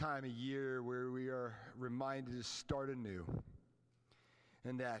time of year where we are reminded to start anew,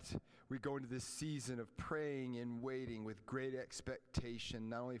 and that we go into this season of praying and waiting with great expectation,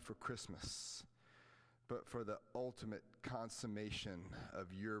 not only for Christmas, but for the ultimate consummation of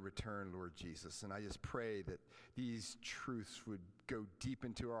your return, Lord Jesus. And I just pray that these truths would go deep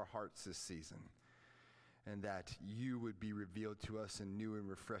into our hearts this season, and that you would be revealed to us in new and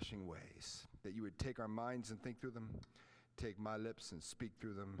refreshing ways, that you would take our minds and think through them, take my lips and speak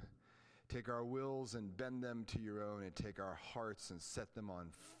through them, take our wills and bend them to your own, and take our hearts and set them on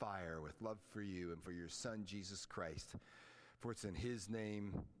fire with love for you and for your Son, Jesus Christ. For it's in his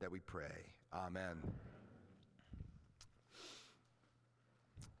name that we pray. Amen.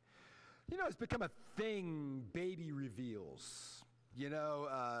 You know, it's become a thing, baby reveals. You know,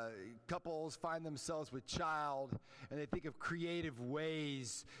 couples find themselves with child, and they think of creative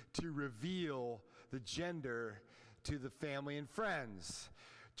ways to reveal the gender to the family and friends.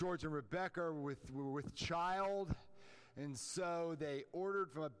 George and Rebecca were with child, and so they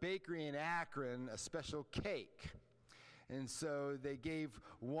ordered from a bakery in Akron a special cake. And so they gave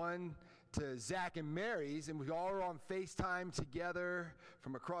one to Zach and Mary's, and we all were on FaceTime together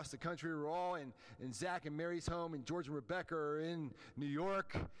from across the country. We're all in Zach and Mary's home, and George and Rebecca are in New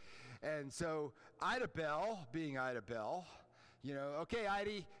York. And so Ida Bell, being Ida Bell, you know, okay,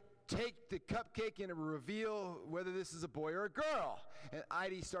 Ida, take the cupcake and reveal whether this is a boy or a girl. And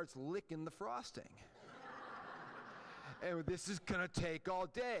Ida starts licking the frosting. And this is going to take all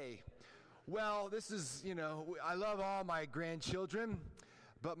day. Well, this is, you know, I love all my grandchildren,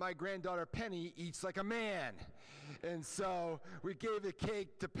 but my granddaughter Penny eats like a man. And so we gave the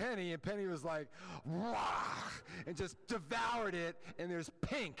cake to Penny, and Penny was like, "Wah!" and just devoured it, and there's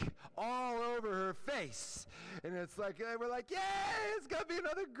pink all over her face. And it's like, we're like, yay, it's going to be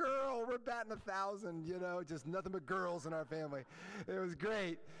another girl. We're batting 1,000, you know, just nothing but girls in our family. It was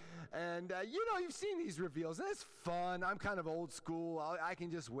great. And, you know, you've seen these reveals, and it's fun. I'm kind of old school. I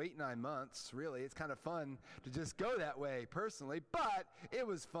can just wait 9 months, really. It's kind of fun to just go that way personally, but it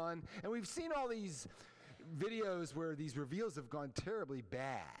was fun. And we've seen all these videos where these reveals have gone terribly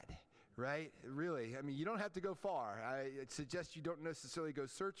bad, right? Really. I mean, you don't have to go far. I suggest you don't necessarily go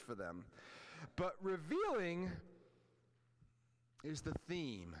search for them. But revealing is the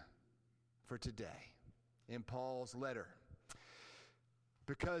theme for today in Paul's letter.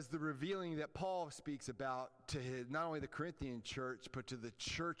 Because the revealing that Paul speaks about to not only the Corinthian church, but to the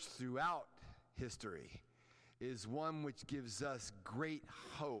church throughout history, is one which gives us great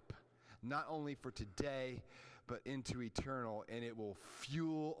hope, not only for today, but into eternal, and it will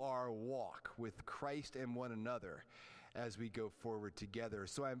fuel our walk with Christ and one another as we go forward together.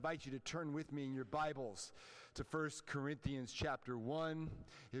 So I invite you to turn with me in your Bibles to 1 Corinthians chapter 1.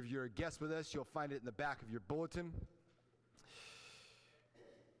 If you're a guest with us, you'll find it in the back of your bulletin.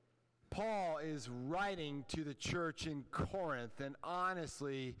 Paul is writing to the church in Corinth, and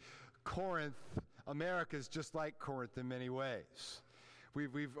honestly, Corinth, America is just like Corinth in many ways.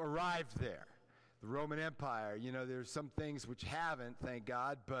 We've arrived there. The Roman Empire, you know, there's some things which haven't, thank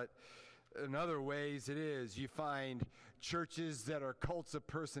God, but in other ways it is. You find churches that are cults of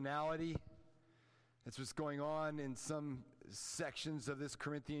personality. That's what's going on in some sections of this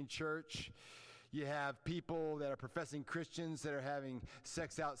Corinthian church. You have people that are professing Christians that are having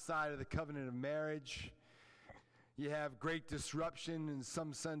sex outside of the covenant of marriage. You have great disruption in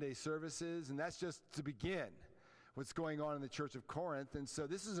some Sunday services, and that's just to begin what's going on in the church of Corinth. And so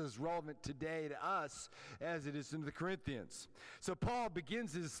this is as relevant today to us as it is to the Corinthians. So Paul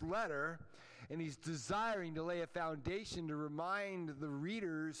begins his letter, and he's desiring to lay a foundation to remind the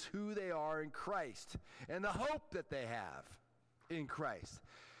readers who they are in Christ and the hope that they have in Christ.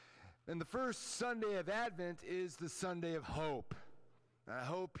 And the first Sunday of Advent is the Sunday of hope. And I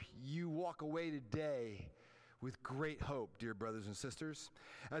hope you walk away today with great hope, dear brothers and sisters,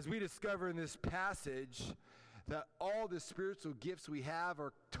 as we discover in this passage that all the spiritual gifts we have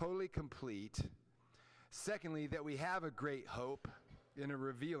are totally complete. Secondly, that we have a great hope in a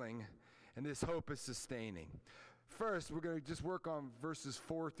revealing, and this hope is sustaining. First, we're going to just work on verses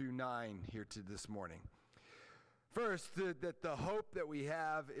 4 through 9 here this morning. First, that the hope that we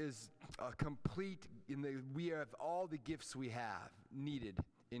have is complete, we have all the gifts we have needed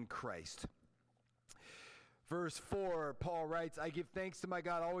in Christ. Verse 4, Paul writes, I give thanks to my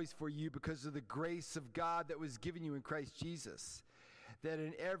God always for you because of the grace of God that was given you in Christ Jesus, that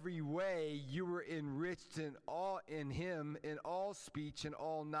in every way you were enriched in him in all speech and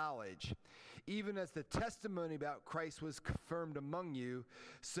all knowledge, even as the testimony about Christ was confirmed among you,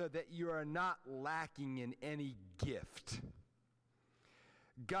 so that you are not lacking in any gift.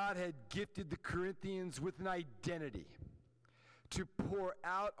 God had gifted the Corinthians with an identity to pour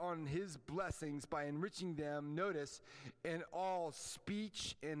out on his blessings by enriching them, notice, in all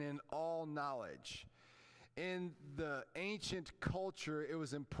speech and in all knowledge. In the ancient culture, it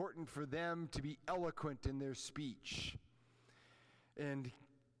was important for them to be eloquent in their speech. And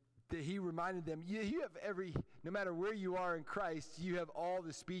he reminded them, you have no matter where you are in Christ, you have all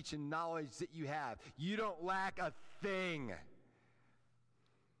the speech and knowledge that you have. You don't lack a thing.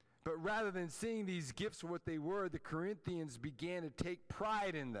 But rather than seeing these gifts for what they were, the Corinthians began to take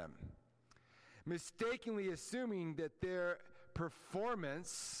pride in them, mistakenly assuming that their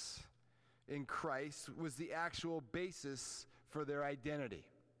performance in Christ was the actual basis for their identity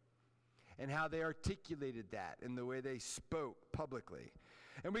and how they articulated that in the way they spoke publicly.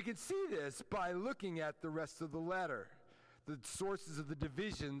 And we can see this by looking at the rest of the letter, the sources of the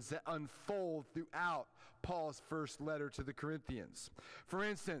divisions that unfold throughout Paul's first letter to the Corinthians. For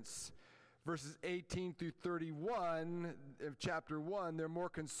instance, verses 18 through 31 of chapter 1, they're more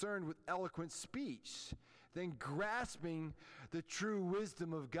concerned with eloquent speech than grasping the true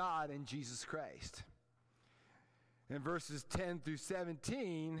wisdom of God in Jesus Christ. In verses 10 through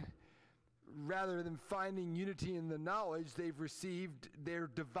 17, rather than finding unity in the knowledge they've received, they're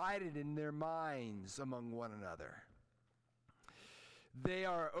divided in their minds among one another. They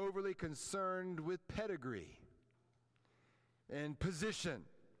are overly concerned with pedigree and position.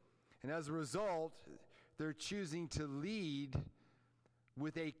 And as a result, they're choosing to lead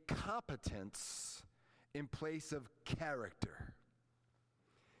with a competence in place of character,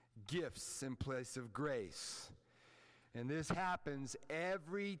 gifts in place of grace. And this happens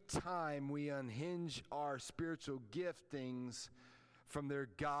every time we unhinge our spiritual giftings from their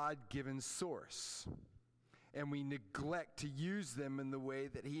God-given source. And we neglect to use them in the way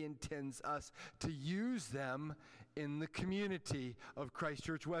that he intends us to use them in the community of Christ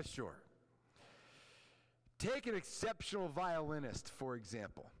Church West Shore. Take an exceptional violinist, for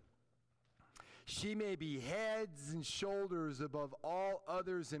example. She may be heads and shoulders above all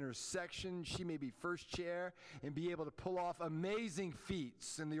others in her section. She may be first chair and be able to pull off amazing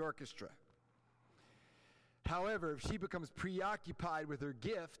feats in the orchestra. However, if she becomes preoccupied with her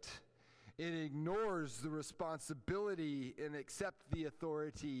gift, it ignores the responsibility and accepts the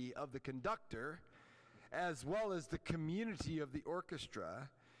authority of the conductor, as well as the community of the orchestra.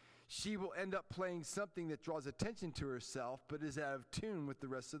 She will end up playing something that draws attention to herself, but is out of tune with the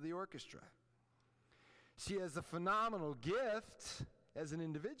rest of the orchestra. She has a phenomenal gift as an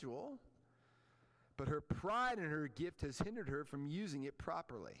individual, but her pride in her gift has hindered her from using it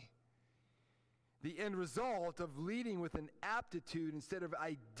properly. The end result of leading with an aptitude instead of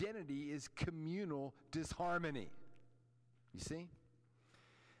identity is communal disharmony. You see?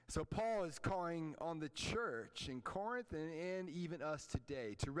 So Paul is calling on the church in Corinth and even us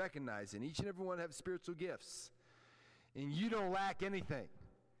today to recognize that each and every one have spiritual gifts. And you don't lack anything.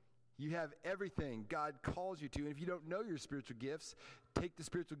 You have everything God calls you to. And if you don't know your spiritual gifts, take the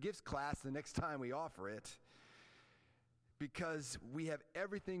spiritual gifts class the next time we offer it. Because we have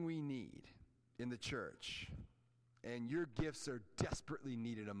everything we need in the church. And your gifts are desperately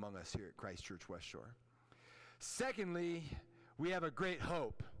needed among us here at Christ Church West Shore. Secondly, we have a great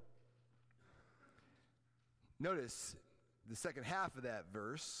hope. Notice the second half of that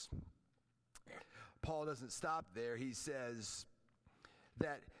verse. Paul doesn't stop there. He says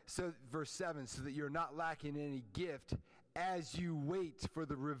that, so verse 7, so that you're not lacking any gift as you wait for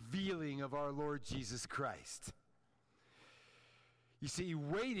the revealing of our Lord Jesus Christ. You see,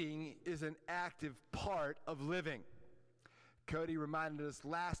 waiting is an active part of living. Cody reminded us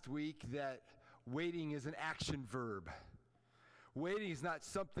last week that waiting is an action verb. Waiting is not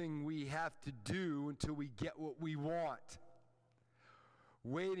something we have to do until we get what we want.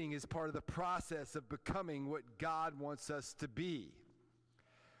 Waiting is part of the process of becoming what God wants us to be.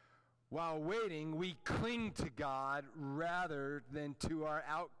 While waiting, we cling to God rather than to our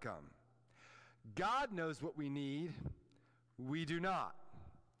outcome. God knows what we need. We do not.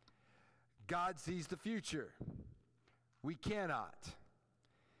 God sees the future. We cannot.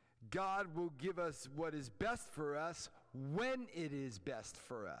 God will give us what is best for us when it is best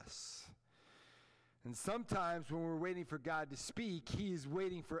for us. And sometimes when we're waiting for God to speak, He is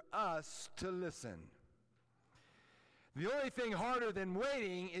waiting for us to listen. The only thing harder than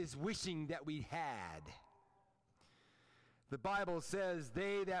waiting is wishing that we had. The Bible says,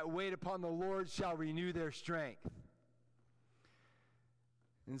 "They that wait upon the Lord shall renew their strength."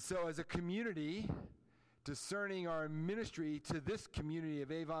 And so as a community, discerning our ministry to this community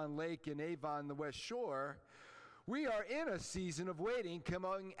of Avon Lake and Avon, the West Shore, we are in a season of waiting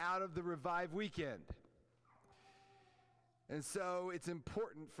coming out of the Revive Weekend. And so it's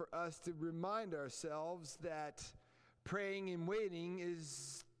important for us to remind ourselves that Praying and waiting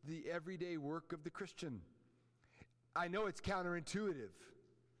is the everyday work of the Christian. I know it's counterintuitive.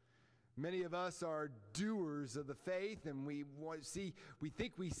 Many of us are doers of the faith, and we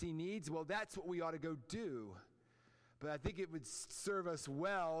think we see needs. Well, that's what we ought to go do. But I think it would serve us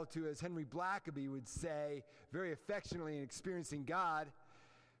well to, as Henry Blackaby would say, very affectionately in Experiencing God,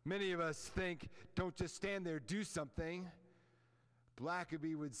 many of us think, don't just stand there, do something.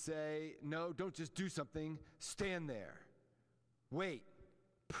 Blackaby would say, no, don't just do something, stand there. Wait,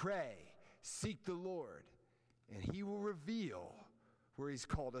 pray, seek the Lord, and he will reveal where he's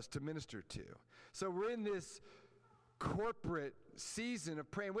called us to minister to. So we're in this corporate season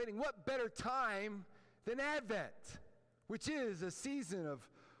of praying and waiting. What better time than Advent, which is a season of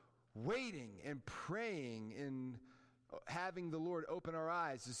waiting and praying and having the Lord open our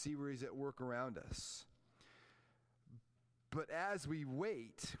eyes to see where he's at work around us. But as we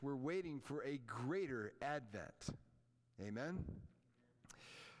wait, we're waiting for a greater Advent. Amen?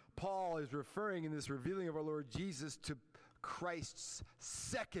 Paul is referring in this revealing of our Lord Jesus to Christ's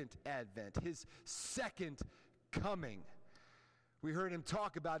second advent, his second coming. We heard him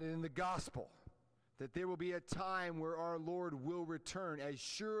talk about it in the gospel, that there will be a time where our Lord will return. As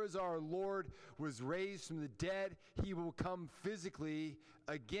sure as our Lord was raised from the dead, he will come physically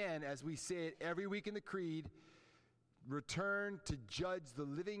again, as we say it every week in the Creed, return to judge the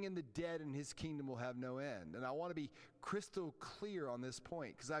living and the dead, and his kingdom will have no end. And I want to be crystal clear on this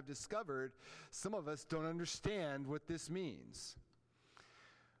point, because I've discovered some of us don't understand what this means.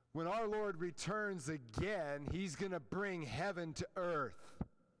 When our Lord returns again, he's going to bring heaven to earth.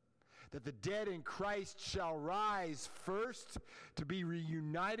 That the dead in Christ shall rise first to be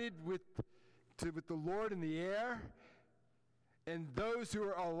reunited with the Lord in the air. And those who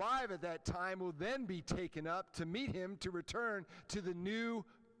are alive at that time will then be taken up to meet him, to return to the new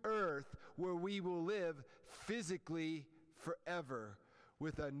earth where we will live physically forever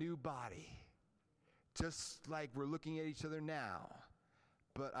with a new body. Just like we're looking at each other now.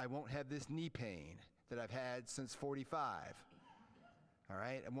 But I won't have this knee pain that I've had since 45. All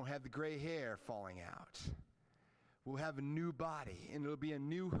right? I won't have the gray hair falling out. We'll have a new body, and it'll be a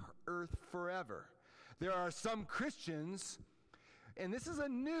new earth forever. There are some Christians, and this is a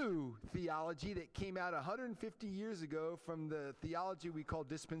new theology that came out 150 years ago from the theology we call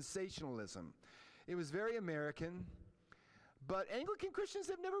dispensationalism. It was very American, but Anglican Christians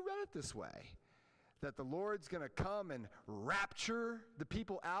have never read it this way. That the Lord's going to come and rapture the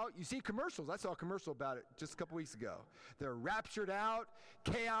people out. You see commercials. I saw a commercial about it just a couple weeks ago. They're raptured out.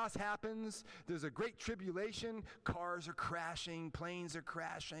 Chaos happens. There's a great tribulation. Cars are crashing. Planes are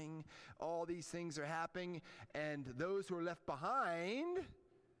crashing. All these things are happening. And those who are left behind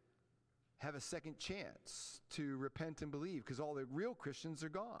have a second chance to repent and believe, because all the real Christians are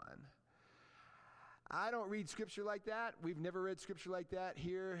gone. I don't read Scripture like that. We've never read Scripture like that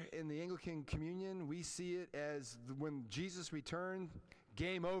here in the Anglican Communion. We see it as when Jesus returned,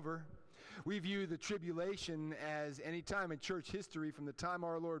 game over. We view the tribulation as any time in church history from the time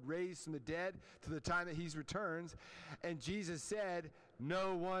our Lord raised from the dead to the time that he returns. And Jesus said,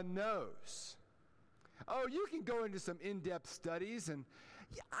 no one knows. Oh, you can go into some in-depth studies, and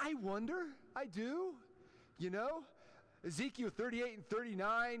I wonder, I do, Ezekiel 38 and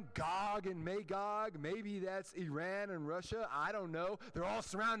 39, Gog and Magog, maybe that's Iran and Russia, I don't know. They're all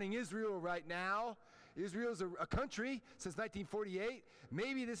surrounding Israel right now. Israel's a country since 1948.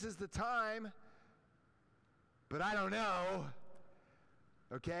 Maybe this is the time, but I don't know.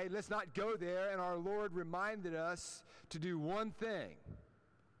 Okay, let's not go there. And our Lord reminded us to do one thing.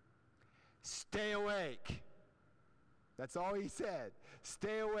 Stay awake. That's all he said.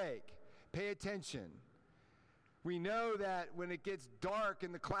 Stay awake. Pay attention. We know that when it gets dark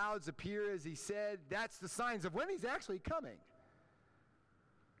and the clouds appear, as he said, that's the signs of when he's actually coming.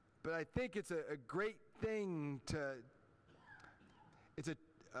 But I think it's a great thing it's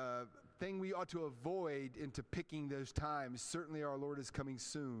a thing we ought to avoid into picking those times. Certainly our Lord is coming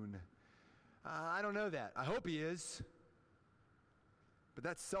soon. I don't know that. I hope he is. But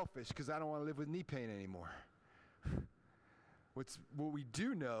that's selfish, because I don't want to live with knee pain anymore. What we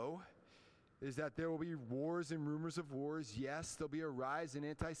do know is that there will be wars and rumors of wars. Yes, there'll be a rise in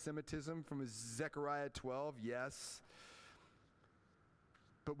anti-Semitism from Zechariah 12. Yes.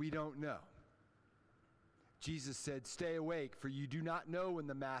 But we don't know. Jesus said, stay awake, for you do not know when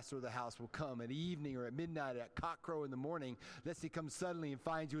the master of the house will come, at evening or at midnight, at cockcrow in the morning, lest he come suddenly and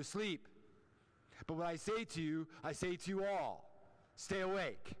find you asleep. But what I say to you all, stay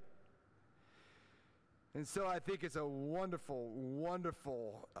awake. And so I think it's a wonderful,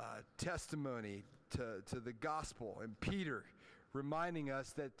 wonderful testimony to the gospel. And Peter reminding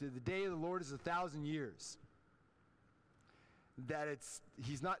us that the day of the Lord is 1,000 years. that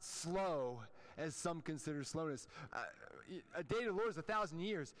he's not slow as some consider slowness. A day to the Lord is 1,000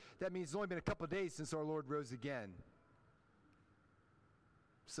 years. That means it's only been a couple of days since our Lord rose again.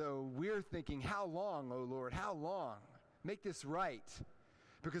 So we're thinking, how long, O Lord, how long? Make this right.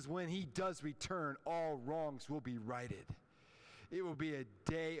 Because when he does return, all wrongs will be righted. It will be a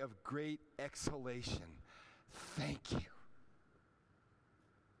day of great exhalation. Thank you.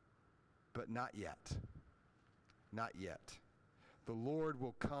 But not yet. Not yet. The Lord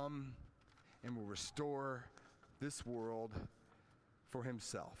will come and will restore this world for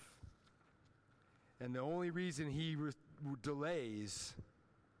himself. And the only reason he delays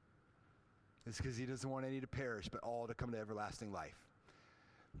is because he doesn't want any to perish, but all to come to everlasting life.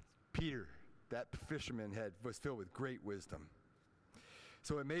 Peter, that fisherman, was filled with great wisdom.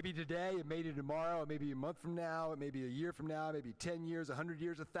 So it may be today, it may be tomorrow, it may be a month from now, it may be a year from now, maybe 10 years, 100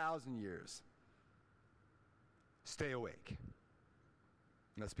 years, 1,000 years. Stay awake.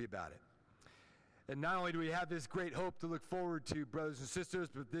 Let's be about it. And not only do we have this great hope to look forward to, brothers and sisters,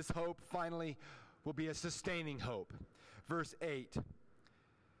 but this hope finally will be a sustaining hope. Verse 8.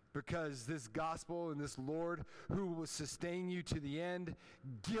 Because this gospel and this Lord who will sustain you to the end,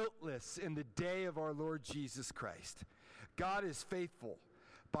 guiltless in the day of our Lord Jesus Christ. God is faithful,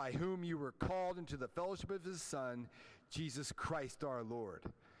 by whom you were called into the fellowship of his Son, Jesus Christ our Lord.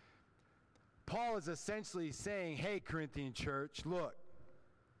 Paul is essentially saying, hey, Corinthian church, look.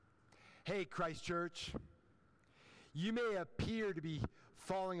 Hey, Christ Church, you may appear to be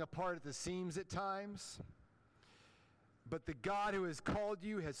falling apart at the seams at times, but the God who has called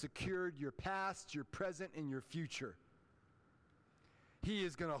you has secured your past, your present, and your future. He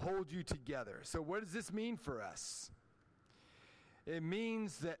is going to hold you together. So what does this mean for us? It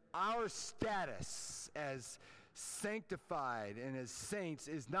means that our status as sanctified and as saints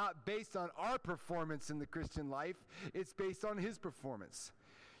is not based on our performance in the Christian life. It's based on his performance.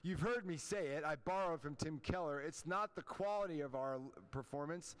 You've heard me say it. I borrowed from Tim Keller. It's not the quality of our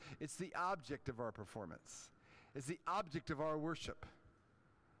performance. It's the object of our performance. It's the object of our worship.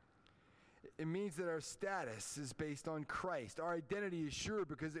 It means that our status is based on Christ. Our identity is sure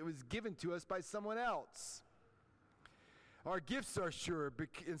because it was given to us by someone else. Our gifts are sure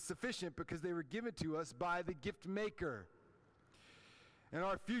and sufficient because they were given to us by the gift maker. And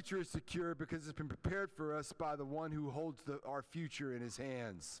our future is secure because it's been prepared for us by the one who holds our future in his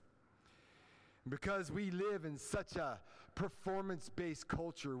hands. Because we live in such a performance-based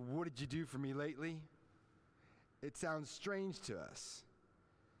culture, what did you do for me lately? It sounds strange to us.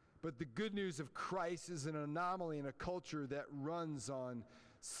 But the good news of Christ is an anomaly in a culture that runs on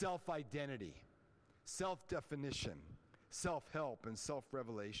self-identity, self-definition, self-help, and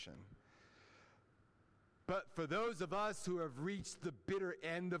self-revelation. But for those of us who have reached the bitter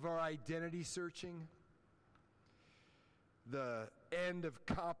end of our identity searching, the end of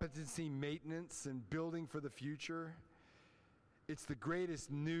competency maintenance and building for the future, it's the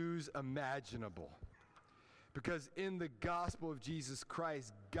greatest news imaginable. Because in the gospel of Jesus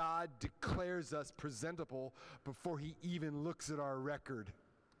Christ, God declares us presentable before he even looks at our record.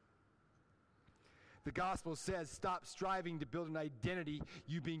 The gospel says, stop striving to build an identity.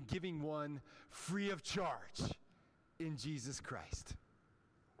 You've been giving one free of charge in Jesus Christ.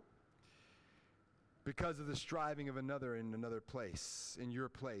 Because of the striving of another in another place, in your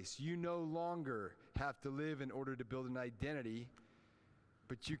place, you no longer have to live in order to build an identity,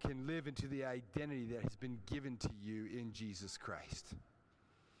 but you can live into the identity that has been given to you in Jesus Christ.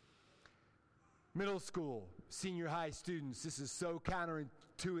 Middle school, senior high students, this is so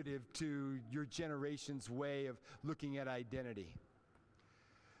counterintuitive to your generation's way of looking at identity.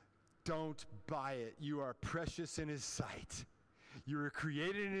 Don't buy it. You are precious in his sight. You were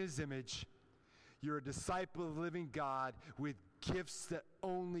created in his image. You're a disciple of the living God with gifts that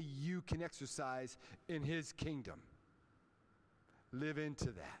only you can exercise in his kingdom. Live into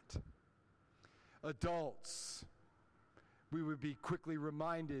that. Adults, we would be quickly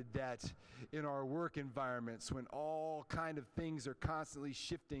reminded that in our work environments, when all kind of things are constantly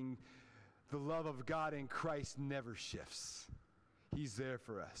shifting, the love of God in Christ never shifts. He's there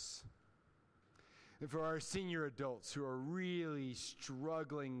for us. And for our senior adults who are really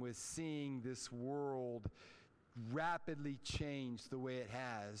struggling with seeing this world rapidly change the way it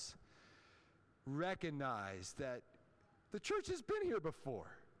has, recognize that the church has been here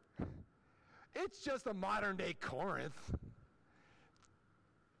before. It's just a modern day Corinth.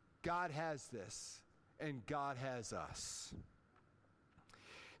 God has this, and God has us.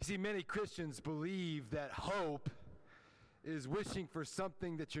 You see, many Christians believe that hope is wishing for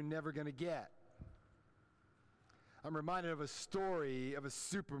something that you're never going to get. I'm reminded of a story of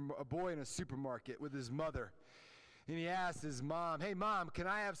a boy in a supermarket with his mother. And he asked his mom, "Hey, Mom, can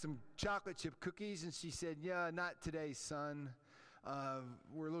I have some chocolate chip cookies?" And she said, "Yeah, not today, son.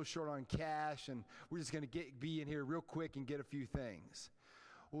 We're a little short on cash, and we're just going to be in here real quick and get a few things."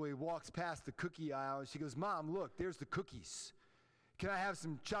 Well, he walks past the cookie aisle, and she goes, "Mom, look, there's the cookies. Can I have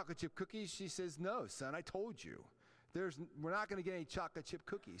some chocolate chip cookies?" She says, "No, son, I told you. We're not going to get any chocolate chip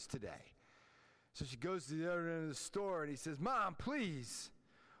cookies today." So she goes to the other end of the store, and he says, "Mom, please,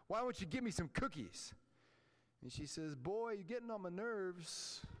 why won't you give me some cookies?" And she says, "Boy, you're getting on my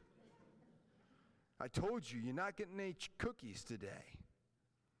nerves. I told you, you're not getting any cookies today."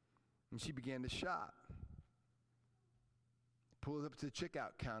 And she began to shop. Pulled up to the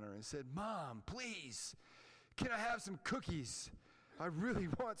checkout counter and said, "Mom, please, can I have some cookies? I really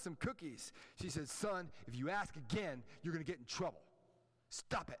want some cookies." She said, "Son, if you ask again, you're going to get in trouble.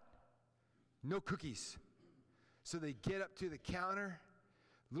 Stop it. No cookies." So they get up to the counter.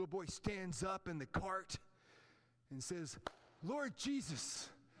 Little boy stands up in the cart and says, "Lord Jesus,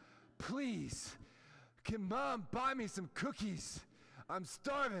 please, can Mom buy me some cookies? I'm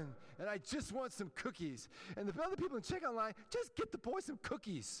starving, and I just want some cookies." And the other people in the checkout line, "Just get the boy some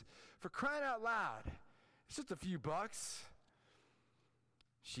cookies, for crying out loud. It's just a few bucks."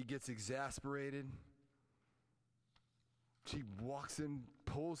 She gets exasperated. She walks in,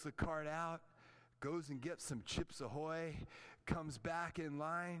 pulls the cart out, goes and gets some Chips Ahoy, comes back in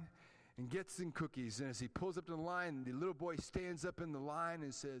line, and gets some cookies. And as he pulls up to the line, the little boy stands up in the line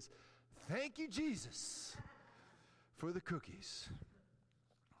and says, "Thank you, Jesus, for the cookies."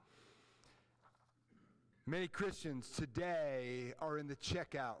 Many Christians today are in the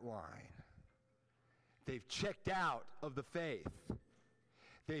checkout line. They've checked out of the faith.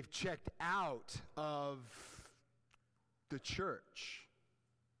 They've checked out of the church.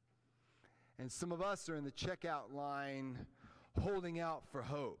 And some of us are in the checkout line holding out for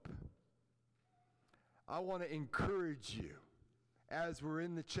hope. I want to encourage you, as we're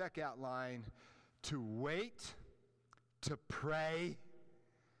in the checkout line, to wait, to pray,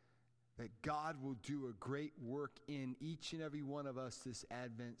 that God will do a great work in each and every one of us this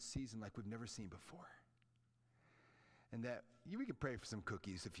Advent season like we've never seen before. And that we can pray for some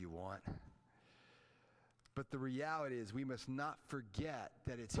cookies if you want. But the reality is we must not forget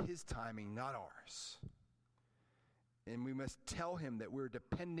that it's His timing, not ours. And we must tell Him that we're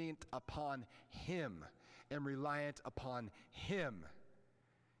dependent upon Him and reliant upon Him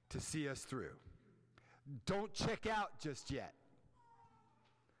to see us through. Don't check out just yet.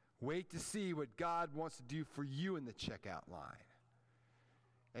 Wait to see what God wants to do for you in the checkout line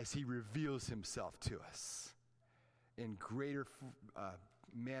as He reveals Himself to us in greater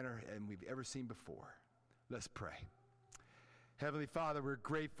manner than we've ever seen before. Let's pray. Heavenly Father, we're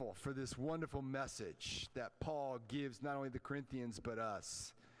grateful for this wonderful message that Paul gives not only the Corinthians but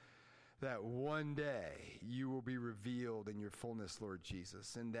us, that one day you will be revealed in your fullness, Lord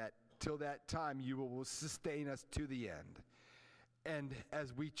Jesus, and that till that time you will sustain us to the end. And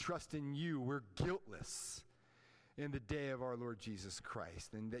as we trust in you, we're guiltless in the day of our Lord Jesus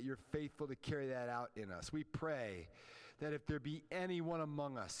Christ, and that you're faithful to carry that out in us. We pray that if there be anyone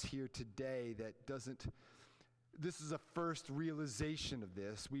among us here today that this is a first realization of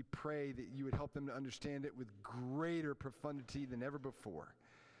this, we pray that you would help them to understand it with greater profundity than ever before,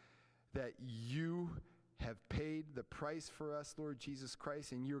 that you have paid the price for us, Lord Jesus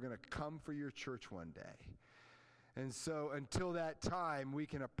Christ, and you're going to come for your church one day. And so until that time, we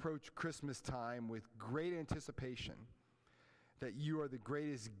can approach Christmas time with great anticipation that you are the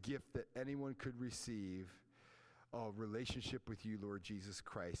greatest gift that anyone could receive, a relationship with you, Lord Jesus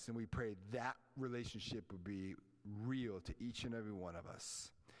Christ. And we pray that relationship would be real to each and every one of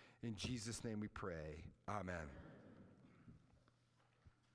us. In Jesus' name we pray. Amen.